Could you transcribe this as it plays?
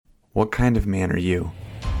What kind of man are you?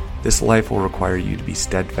 This life will require you to be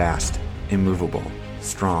steadfast, immovable,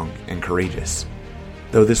 strong, and courageous.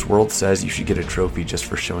 Though this world says you should get a trophy just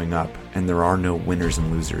for showing up, and there are no winners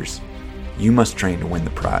and losers, you must train to win the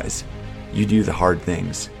prize. You do the hard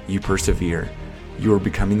things. You persevere. You are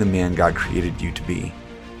becoming the man God created you to be.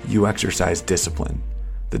 You exercise discipline,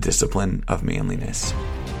 the discipline of manliness.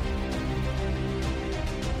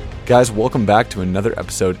 Guys, welcome back to another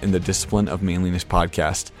episode in the Discipline of Manliness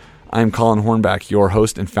podcast. I'm Colin Hornback, your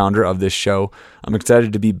host and founder of this show. I'm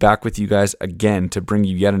excited to be back with you guys again to bring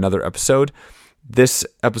you yet another episode. This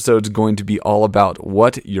episode is going to be all about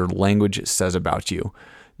what your language says about you.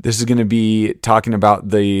 This is going to be talking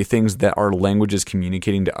about the things that our language is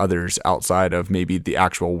communicating to others outside of maybe the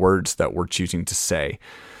actual words that we're choosing to say.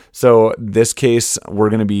 So this case, we're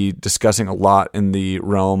going to be discussing a lot in the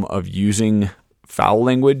realm of using foul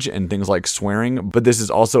language and things like swearing, but this is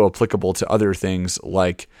also applicable to other things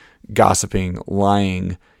like gossiping,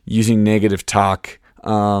 lying, using negative talk,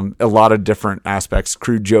 a lot of different aspects,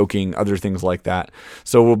 crude joking, other things like that.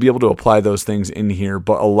 So we'll be able to apply those things in here,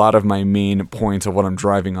 but a lot of my main points of what I'm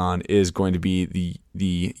driving on is going to be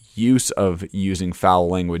the use of using foul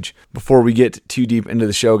language. Before we get too deep into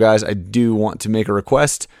the show, guys, I do want to make a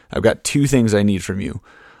request. I've got two things I need from you.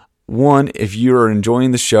 One, if you're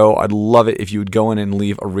enjoying the show, I'd love it if you would go in and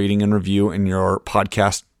leave a rating and review in your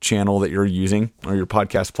podcast channel that you're using or your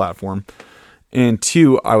podcast platform. And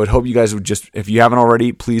two, I would hope you guys would just, if you haven't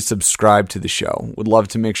already, please subscribe to the show. Would love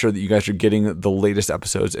to make sure that you guys are getting the latest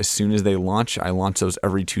episodes as soon as they launch. I launch those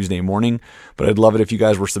every Tuesday morning, but I'd love it if you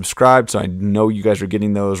guys were subscribed so I know you guys are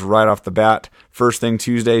getting those right off the bat. First thing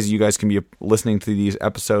Tuesdays, you guys can be listening to these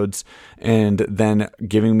episodes and then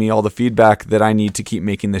giving me all the feedback that I need to keep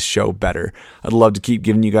making this show better. I'd love to keep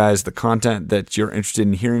giving you guys the content that you're interested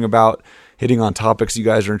in hearing about, hitting on topics you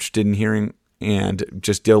guys are interested in hearing, and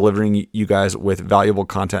just delivering you guys with valuable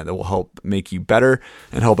content that will help make you better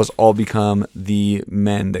and help us all become the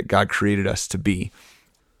men that God created us to be.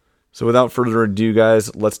 So without further ado,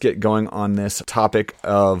 guys, let's get going on this topic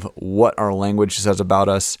of what our language says about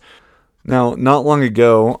us. Now, not long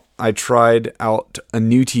ago, I tried out a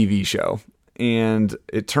new TV show, and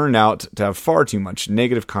it turned out to have far too much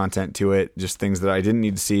negative content to it, just things that I didn't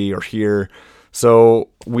need to see or hear. So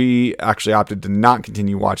we actually opted to not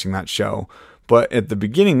continue watching that show. But at the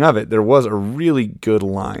beginning of it, there was a really good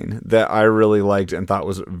line that I really liked and thought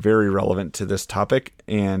was very relevant to this topic.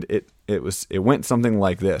 And it went something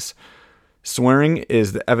like this. Swearing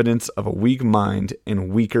is the evidence of a weak mind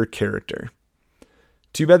and weaker character.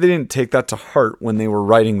 Too bad they didn't take that to heart when they were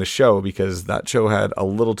writing the show, because that show had a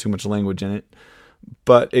little too much language in it.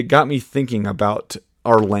 But it got me thinking about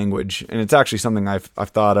our language, and it's actually something I've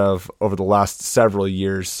thought of over the last several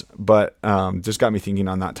years, but just got me thinking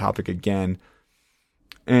on that topic again.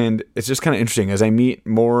 And it's just kind of interesting as I meet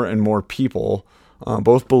more and more people,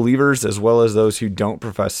 both believers as well as those who don't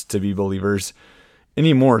profess to be believers.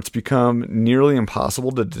 Anymore, it's become nearly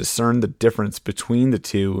impossible to discern the difference between the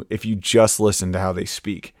two if you just listen to how they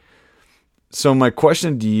speak. So my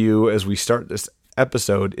question to you as we start this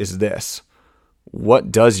episode is this: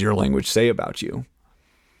 what does your language say about you?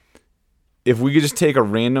 If we could just take a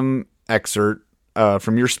random excerpt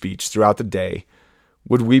from your speech throughout the day,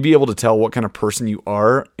 would we be able to tell what kind of person you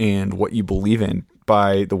are and what you believe in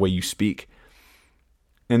by the way you speak?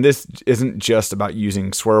 And this isn't just about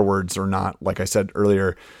using swear words or not. Like I said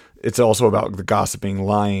earlier, it's also about the gossiping,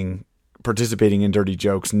 lying, participating in dirty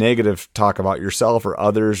jokes, negative talk about yourself or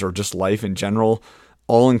others or just life in general,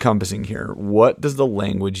 all encompassing here. What does the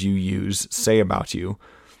language you use say about you?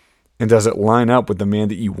 And does it line up with the man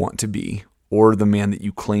that you want to be or the man that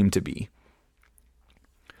you claim to be?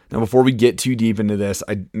 Now, before we get too deep into this,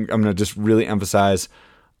 I'm going to just really emphasize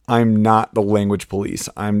I'm not the language police.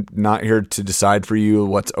 I'm not here to decide for you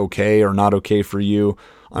what's okay or not okay for you.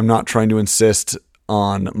 I'm not trying to insist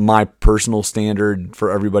on my personal standard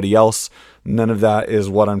for everybody else. None of that is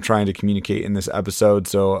what I'm trying to communicate in this episode.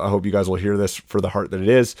 So I hope you guys will hear this for the heart that it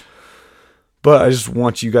is. But I just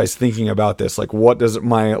want you guys thinking about this. Like, what does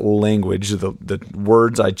my language, the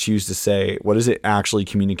words I choose to say, what is it actually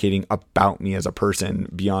communicating about me as a person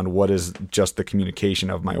beyond what is just the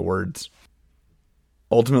communication of my words?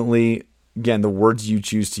 Ultimately, again, the words you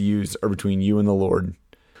choose to use are between you and the Lord.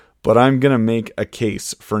 But I'm going to make a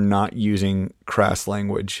case for not using crass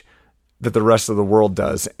language that the rest of the world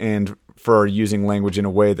does, and for using language in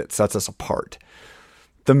a way that sets us apart.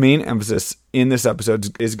 The main emphasis in this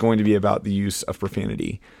episode is going to be about the use of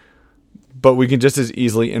profanity, but we can just as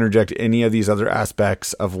easily interject any of these other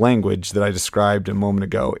aspects of language that I described a moment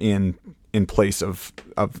ago in in place of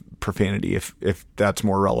profanity if that's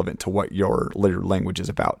more relevant to what your language is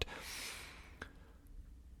about.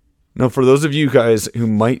 Now, for those of you guys who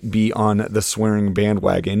might be on the swearing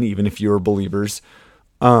bandwagon, even if you're believers,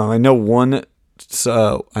 I know one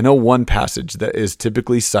passage that is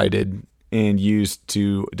typically cited and used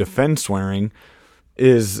to defend swearing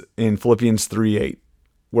is in Philippians 3:8,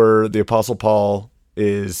 where the Apostle Paul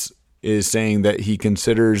is saying that he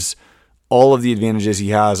considers all of the advantages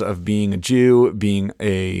he has of being a Jew, being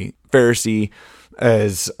a Pharisee,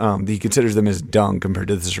 as he considers them as dung compared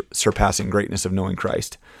to the surpassing greatness of knowing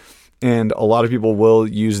Christ. And a lot of people will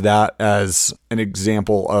use that as an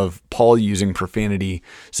example of Paul using profanity,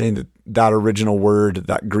 saying that that original word,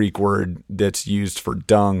 that Greek word that's used for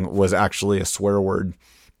dung, was actually a swear word.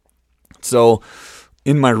 So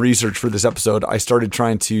in my research for this episode, I started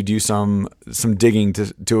trying to do some digging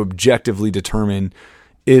to objectively determine,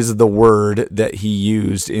 is the word that he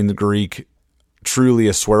used in the Greek truly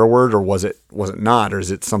a swear word, or was it not, or is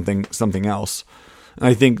it something else? And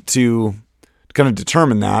I think to kind of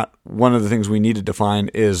determine that, one of the things we need to define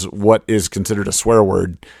is what is considered a swear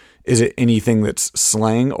word. Is it anything that's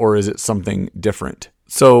slang, or is it something different?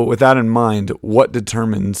 So with that in mind, what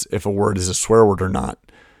determines if a word is a swear word or not?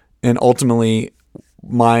 And ultimately,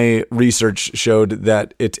 my research showed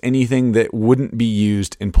that it's anything that wouldn't be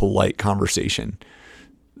used in polite conversation.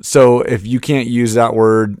 So if you can't use that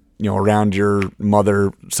word, around your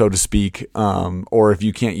mother, so to speak, or if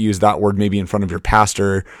you can't use that word maybe in front of your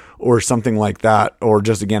pastor or something like that, or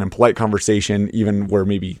just again in polite conversation, even where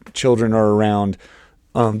maybe children are around,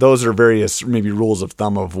 those are various maybe rules of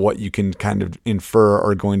thumb of what you can kind of infer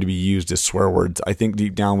are going to be used as swear words. I think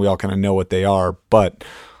deep down we all kind of know what they are, but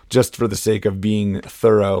just for the sake of being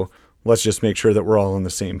thorough, let's just make sure that we're all on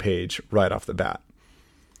the same page right off the bat.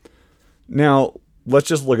 Now, let's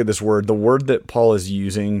just look at this word. The word that Paul is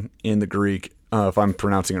using in the Greek, if I'm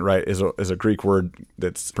pronouncing it right, is a Greek word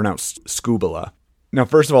that's pronounced skubala. Now,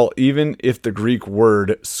 first of all, even if the Greek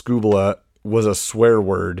word skubala was a swear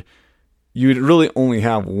word, you'd really only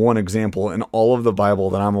have one example in all of the Bible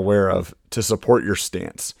that I'm aware of to support your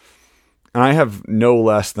stance. And I have no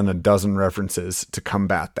less than a dozen references to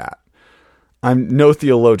combat that. I'm no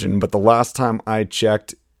theologian, but the last time I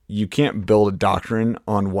checked, you can't build a doctrine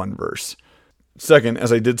on one verse. Second,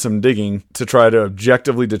 as I did some digging to try to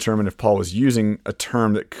objectively determine if Paul was using a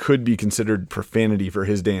term that could be considered profanity for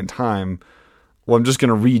his day and time, well, I'm just going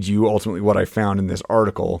to read you ultimately what I found in this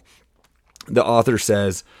article. The author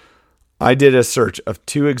says, I did a search of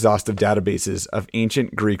 2 exhaustive databases of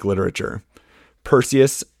ancient Greek literature,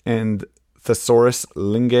 Perseus and Thesaurus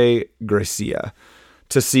Lingae Graecia,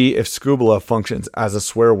 to see if skubala functions as a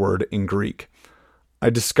swear word in Greek. I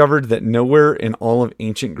discovered that nowhere in all of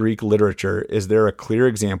ancient Greek literature is there a clear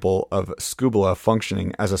example of skubala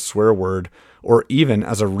functioning as a swear word or even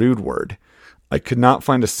as a rude word. I could not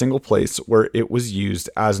find a single place where it was used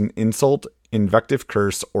as an insult, invective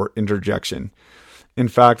curse, or interjection. In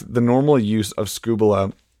fact, the normal use of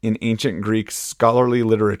skubala in ancient Greek scholarly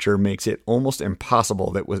literature makes it almost impossible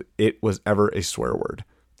that it was ever a swear word.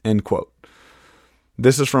 End quote.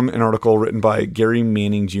 This is from an article written by Gary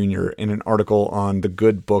Manning Jr. in an article on the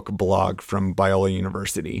Good Book blog from Biola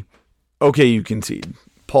University. Okay, you concede.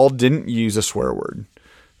 Paul didn't use a swear word.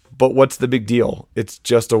 But what's the big deal? It's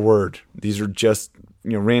just a word. These are just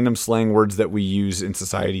random slang words that we use in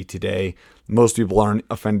society today. Most people aren't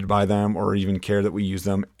offended by them or even care that we use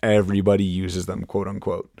them. Everybody uses them, quote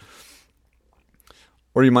unquote.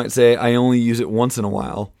 Or you might say, I only use it once in a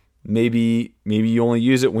while. Maybe you only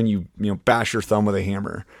use it when you bash your thumb with a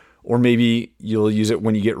hammer. Or maybe you'll use it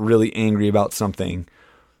when you get really angry about something.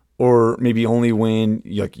 Or maybe only when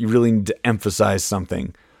you really need to emphasize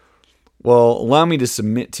something. Well, allow me to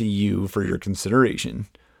submit to you for your consideration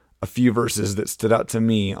a few verses that stood out to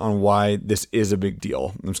me on why this is a big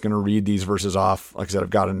deal. I'm just going to read these verses off. Like I said,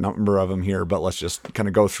 I've got a number of them here, but let's just kind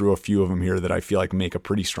of go through a few of them here that I feel like make a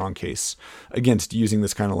pretty strong case against using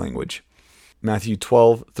this kind of language. Matthew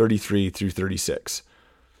 12:33 through 36.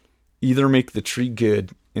 Either make the tree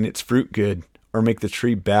good and its fruit good, or make the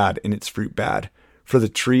tree bad and its fruit bad, for the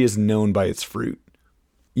tree is known by its fruit.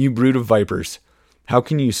 You brood of vipers, how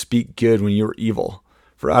can you speak good when you are evil?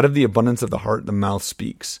 For out of the abundance of the heart the mouth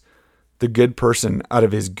speaks. The good person out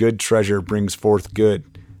of his good treasure brings forth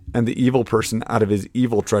good, and the evil person out of his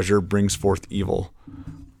evil treasure brings forth evil.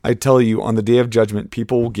 I tell you, on the day of judgment,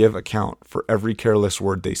 people will give account for every careless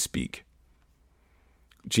word they speak.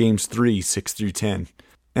 James 3:6 through 10.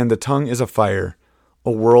 And the tongue is a fire,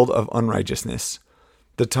 a world of unrighteousness.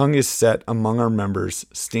 The tongue is set among our members,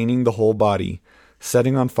 staining the whole body,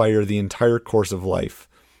 setting on fire the entire course of life,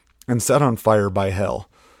 and set on fire by hell.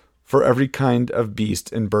 For every kind of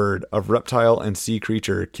beast and bird, of reptile and sea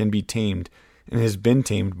creature can be tamed and has been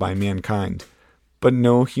tamed by mankind. But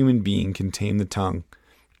no human being can tame the tongue.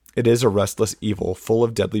 It is a restless evil, full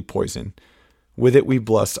of deadly poison. With it we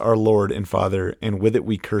bless our Lord and Father, and with it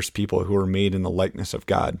we curse people who are made in the likeness of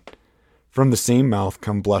God. From the same mouth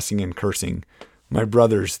come blessing and cursing. My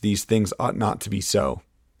brothers, these things ought not to be so.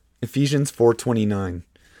 Ephesians 4:29.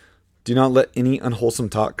 Do not let any unwholesome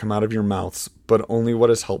talk come out of your mouths, but only what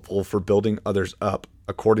is helpful for building others up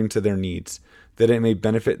according to their needs, that it may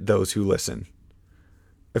benefit those who listen.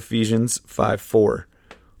 Ephesians 5:4.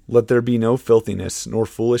 Let there be no filthiness, nor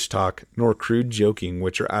foolish talk, nor crude joking,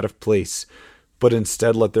 which are out of place, but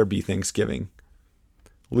instead let there be thanksgiving.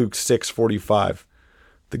 Luke 6:45.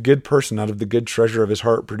 The good person out of the good treasure of his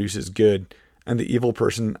heart produces good, and the evil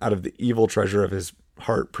person out of the evil treasure of his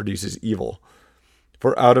heart produces evil.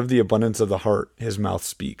 For out of the abundance of the heart his mouth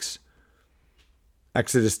speaks.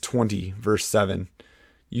 Exodus 20, verse 7.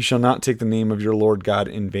 You shall not take the name of your Lord God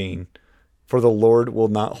in vain, for the Lord will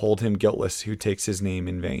not hold him guiltless who takes his name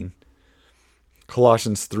in vain.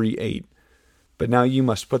 Colossians 3:8. But now you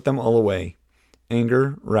must put them all away: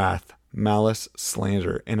 anger, wrath, malice,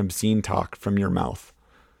 slander, and obscene talk from your mouth.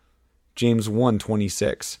 James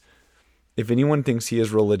 1:26. If anyone thinks he is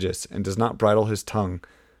religious and does not bridle his tongue,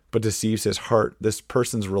 but deceives his heart, this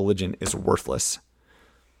person's religion is worthless.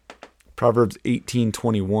 Proverbs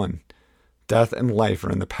 18:21. Death and life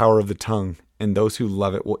are in the power of the tongue, and those who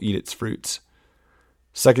love it will eat its fruits.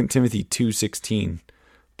 2 Timothy 2:16.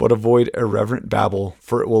 But avoid irreverent babble,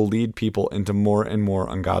 for it will lead people into more and more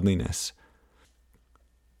ungodliness.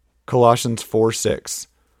 Colossians 4:6.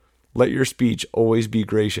 Let your speech always be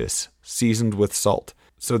gracious, seasoned with salt,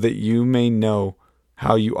 so that you may know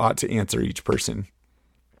how you ought to answer each person.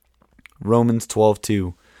 Romans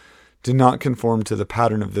 12:2. Do not conform to the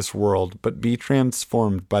pattern of this world, but be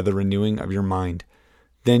transformed by the renewing of your mind.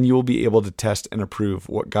 Then you will be able to test and approve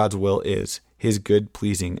what God's will is, his good,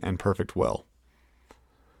 pleasing, and perfect will.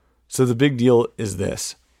 So the big deal is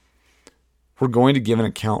this. We're going to give an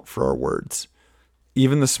account for our words.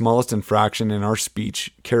 Even the smallest infraction in our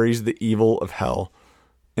speech carries the evil of hell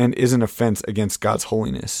and is an offense against God's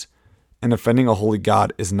holiness. And offending a holy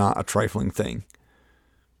God is not a trifling thing.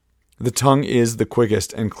 The tongue is the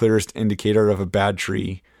quickest and clearest indicator of a bad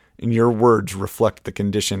tree, and your words reflect the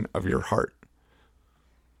condition of your heart.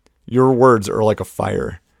 Your words are like a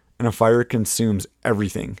fire, and a fire consumes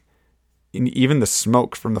everything. And even the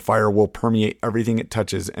smoke from the fire will permeate everything it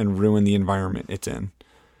touches and ruin the environment it's in.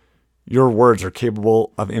 Your words are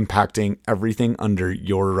capable of impacting everything under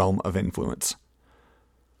your realm of influence.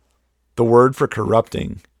 The word for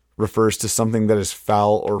corrupting refers to something that is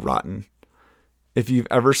foul or rotten. If you've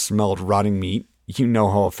ever smelled rotting meat, you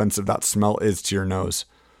know how offensive that smell is to your nose.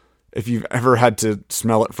 If you've ever had to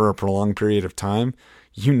smell it for a prolonged period of time,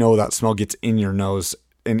 you know that smell gets in your nose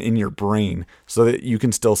and in your brain so that you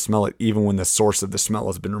can still smell it even when the source of the smell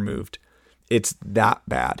has been removed. It's that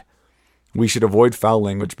bad. We should avoid foul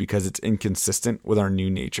language because it's inconsistent with our new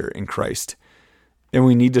nature in Christ. And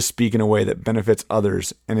we need to speak in a way that benefits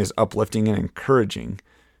others and is uplifting and encouraging,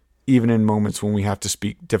 even in moments when we have to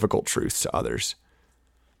speak difficult truths to others.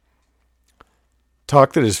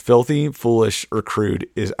 Talk that is filthy, foolish, or crude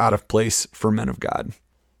is out of place for men of God.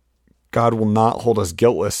 God will not hold us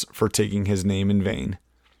guiltless for taking his name in vain,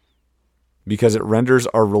 because it renders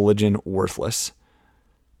our religion worthless.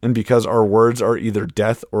 And because our words are either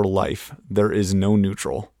death or life, there is no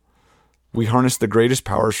neutral. We harness the greatest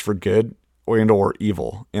powers for good and or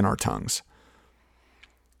evil in our tongues.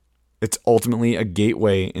 It's ultimately a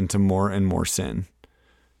gateway into more and more sin.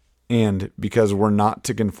 And because we're not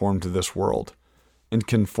to conform to this world, and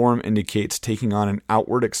conform indicates taking on an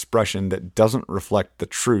outward expression that doesn't reflect the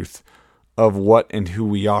truth of what and who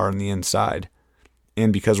we are on the inside.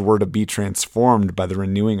 And because we're to be transformed by the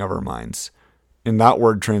renewing of our minds. And that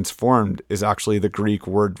word transformed is actually the Greek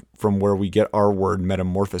word from where we get our word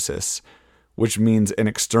metamorphosis, which means an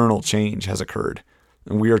external change has occurred.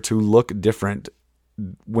 And we are to look different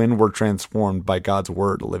when we're transformed by God's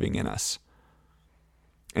word living in us.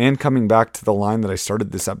 And coming back to the line that I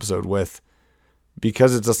started this episode with,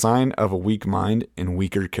 because it's a sign of a weak mind and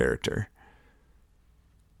weaker character.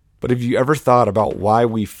 But have you ever thought about why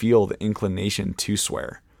we feel the inclination to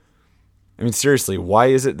swear? I mean, seriously, why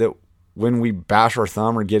is it that when we bash our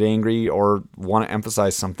thumb or get angry or want to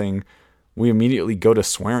emphasize something, we immediately go to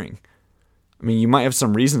swearing? I mean, you might have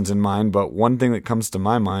some reasons in mind, but one thing that comes to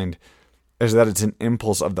my mind is that it's an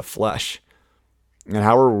impulse of the flesh. And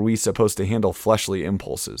how are we supposed to handle fleshly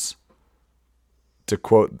impulses? To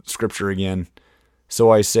quote scripture again, so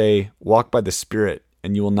I say, walk by the Spirit,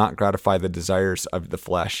 and you will not gratify the desires of the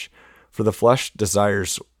flesh. For the flesh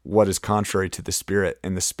desires what is contrary to the spirit,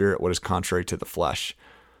 and the spirit what is contrary to the flesh.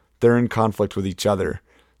 They're in conflict with each other,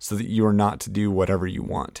 so that you are not to do whatever you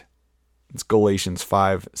want. It's Galatians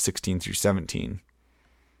 5:16-17.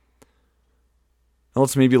 Now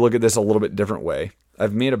let's maybe look at this a little bit different way.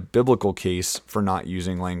 I've made a biblical case for not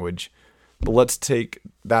using language, but let's take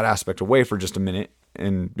that aspect away for just a minute,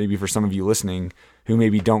 and maybe for some of you listening who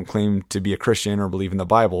maybe don't claim to be a Christian or believe in the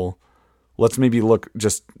Bible, let's maybe look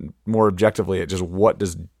just more objectively at just what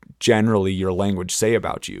does generally your language say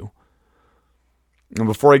about you. And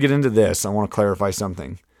before I get into this, I want to clarify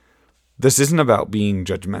something. This isn't about being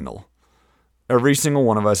judgmental. Every single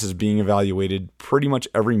one of us is being evaluated pretty much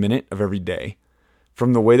every minute of every day.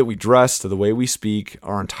 From the way that we dress to the way we speak,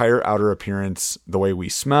 our entire outer appearance, the way we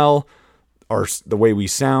smell, the way we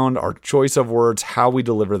sound, our choice of words, how we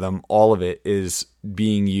deliver them, all of it is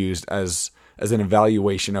being used as an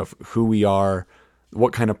evaluation of who we are,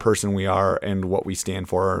 what kind of person we are, and what we stand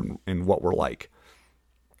for, and what we're like.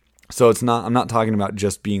 So I'm not talking about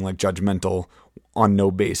just being like judgmental on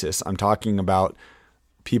no basis. I'm talking about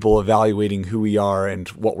people evaluating who we are and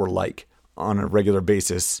what we're like on a regular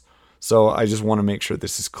basis. So I just want to make sure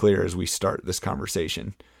this is clear as we start this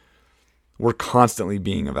conversation. We're constantly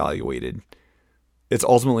being evaluated. It's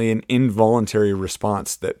ultimately an involuntary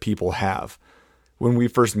response that people have. When we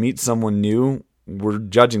first meet someone new, we're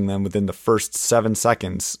judging them within the first 7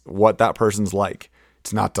 seconds what that person's like.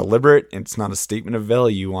 It's not deliberate. It's not a statement of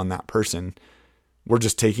value on that person. We're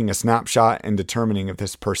just taking a snapshot and determining if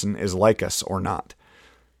this person is like us or not.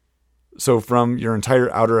 So from your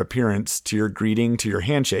entire outer appearance to your greeting to your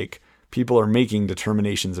handshake, people are making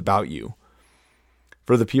determinations about you.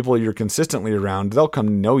 For the people you're consistently around, they'll come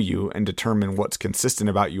to know you and determine what's consistent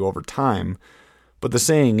about you over time. But the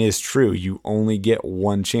saying is true, you only get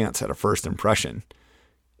one chance at a first impression.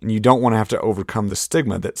 And you don't want to have to overcome the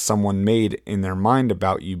stigma that someone made in their mind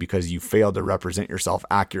about you because you failed to represent yourself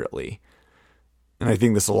accurately. And I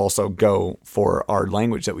think this will also go for our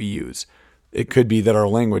language that we use. It could be that our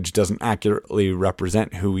language doesn't accurately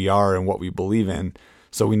represent who we are and what we believe in.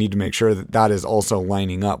 So we need to make sure that that is also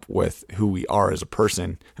lining up with who we are as a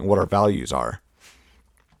person and what our values are.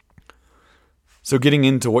 So getting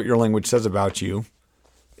into what your language says about you,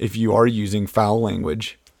 if you are using foul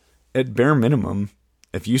language, at bare minimum,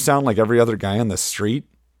 if you sound like every other guy on the street,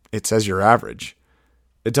 it says you're average.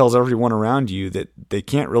 It tells everyone around you that they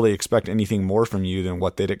can't really expect anything more from you than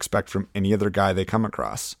what they'd expect from any other guy they come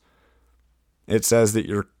across. It says that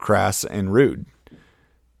you're crass and rude.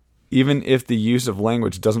 Even if the use of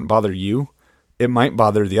language doesn't bother you, it might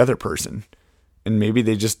bother the other person. And maybe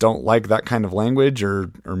they just don't like that kind of language,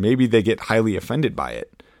 or maybe they get highly offended by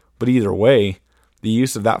it. But either way, the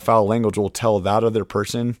use of that foul language will tell that other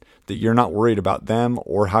person that you're not worried about them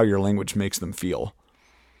or how your language makes them feel.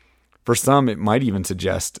 For some, it might even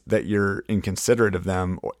suggest that you're inconsiderate of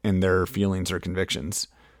them and their feelings or convictions.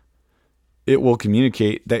 It will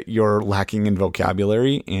communicate that you're lacking in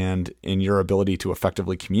vocabulary and in your ability to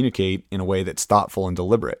effectively communicate in a way that's thoughtful and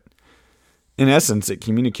deliberate. In essence, it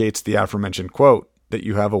communicates the aforementioned quote that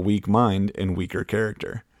you have a weak mind and weaker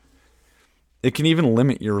character. It can even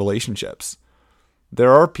limit your relationships.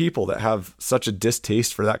 There are people that have such a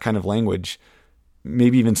distaste for that kind of language,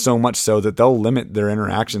 maybe even so much so that they'll limit their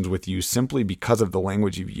interactions with you simply because of the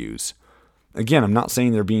language you use. Again, I'm not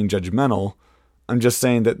saying they're being judgmental. I'm just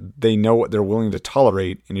saying that they know what they're willing to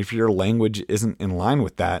tolerate, and if your language isn't in line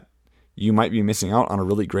with that, you might be missing out on a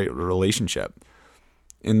really great relationship.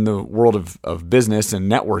 In the world of business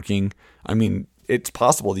and networking, I mean, it's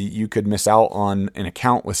possible that you could miss out on an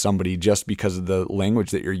account with somebody just because of the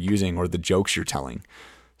language that you're using or the jokes you're telling.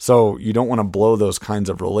 So you don't want to blow those kinds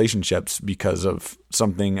of relationships because of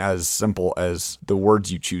something as simple as the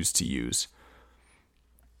words you choose to use.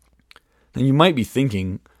 And you might be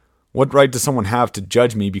thinking, what right does someone have to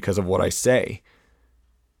judge me because of what I say?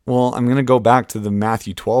 Well, I'm going to go back to the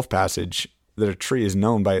Matthew 12 passage that a tree is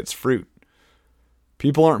known by its fruit.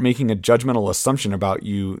 People aren't making a judgmental assumption about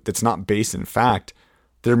you that's not based in fact.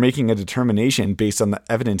 They're making a determination based on the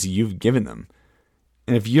evidence you've given them.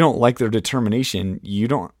 And if you don't like their determination, you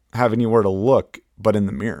don't have anywhere to look but in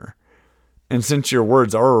the mirror. And since your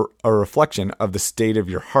words are a reflection of the state of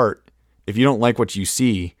your heart, if you don't like what you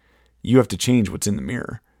see, you have to change what's in the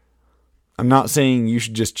mirror. I'm not saying you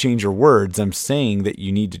should just change your words. I'm saying that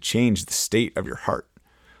you need to change the state of your heart.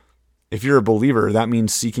 If you're a believer, that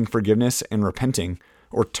means seeking forgiveness and repenting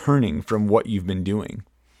or turning from what you've been doing.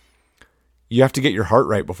 You have to get your heart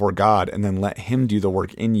right before God and then let Him do the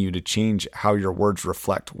work in you to change how your words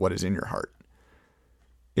reflect what is in your heart.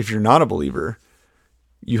 If you're not a believer,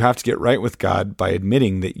 You have to get right with God by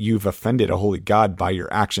admitting that you've offended a holy God by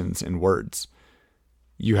your actions and words.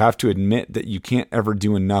 You have to admit that you can't ever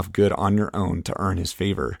do enough good on your own to earn his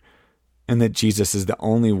favor, and that Jesus is the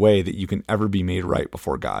only way that you can ever be made right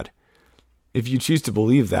before God. If you choose to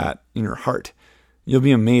believe that in your heart, you'll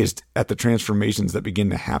be amazed at the transformations that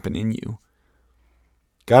begin to happen in you.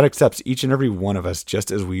 God accepts each and every one of us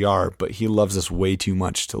just as we are, but he loves us way too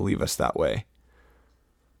much to leave us that way.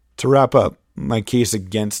 To wrap up, my case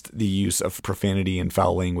against the use of profanity and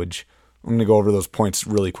foul language, I'm going to go over those points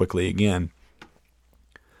really quickly again.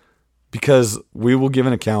 Because we will give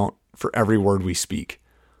an account for every word we speak.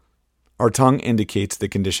 Our tongue indicates the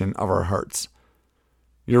condition of our hearts.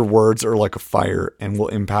 Your words are like a fire and will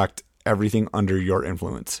impact everything under your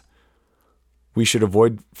influence. We should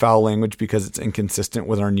avoid foul language because it's inconsistent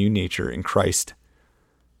with our new nature in Christ.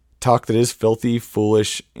 Talk that is filthy,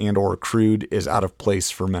 foolish, and or crude is out of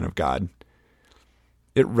place for men of God.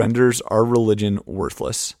 It renders our religion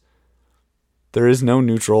worthless. There is no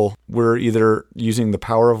neutral. We're either using the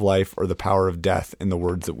power of life or the power of death in the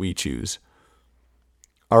words that we choose.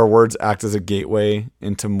 Our words act as a gateway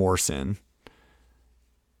into more sin.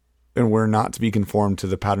 And we're not to be conformed to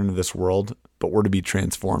the pattern of this world, but we're to be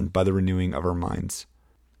transformed by the renewing of our minds.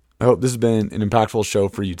 I hope this has been an impactful show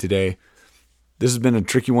for you today. This has been a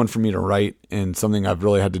tricky one for me to write and something I've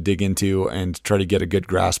really had to dig into and try to get a good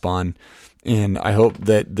grasp on. And I hope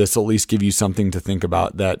that this will at least give you something to think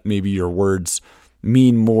about, that maybe your words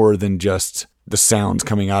mean more than just the sounds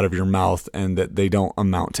coming out of your mouth and that they don't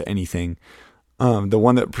amount to anything. The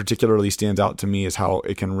one that particularly stands out to me is how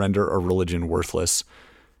it can render a religion worthless.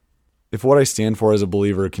 If what I stand for as a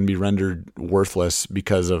believer can be rendered worthless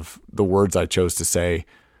because of the words I chose to say,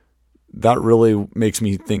 that really makes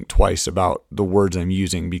me think twice about the words I'm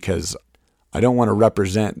using, because I don't want to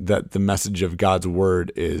represent that the message of God's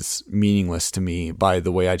word is meaningless to me by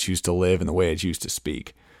the way I choose to live and the way I choose to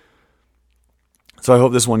speak. So I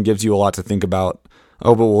hope this one gives you a lot to think about. I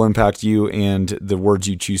hope it will impact you and the words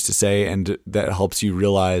you choose to say, and that helps you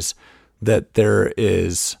realize that there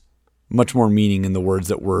is much more meaning in the words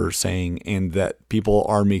that we're saying, and that people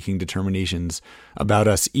are making determinations about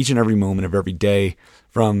us each and every moment of every day,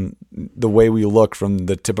 from the way we look, from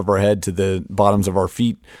the tip of our head to the bottoms of our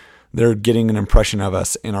feet. They're getting an impression of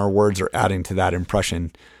us, and our words are adding to that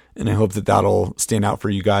impression. And I hope that that'll stand out for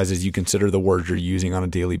you guys as you consider the words you're using on a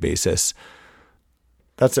daily basis.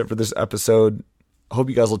 That's it for this episode. I hope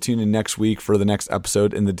you guys will tune in next week for the next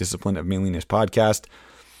episode in the Discipline of Manliness podcast.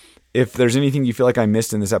 If there's anything you feel like I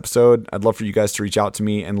missed in this episode, I'd love for you guys to reach out to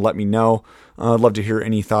me and let me know. I'd love to hear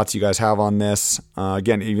any thoughts you guys have on this.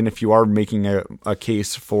 Again, even if you are making a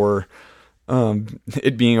case for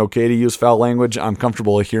it being okay to use foul language, I'm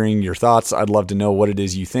comfortable hearing your thoughts. I'd love to know what it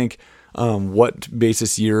is you think, what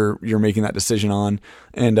basis you're making that decision on,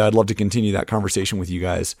 and I'd love to continue that conversation with you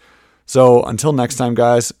guys. So until next time,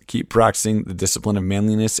 guys, keep practicing the discipline of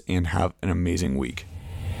manliness and have an amazing week.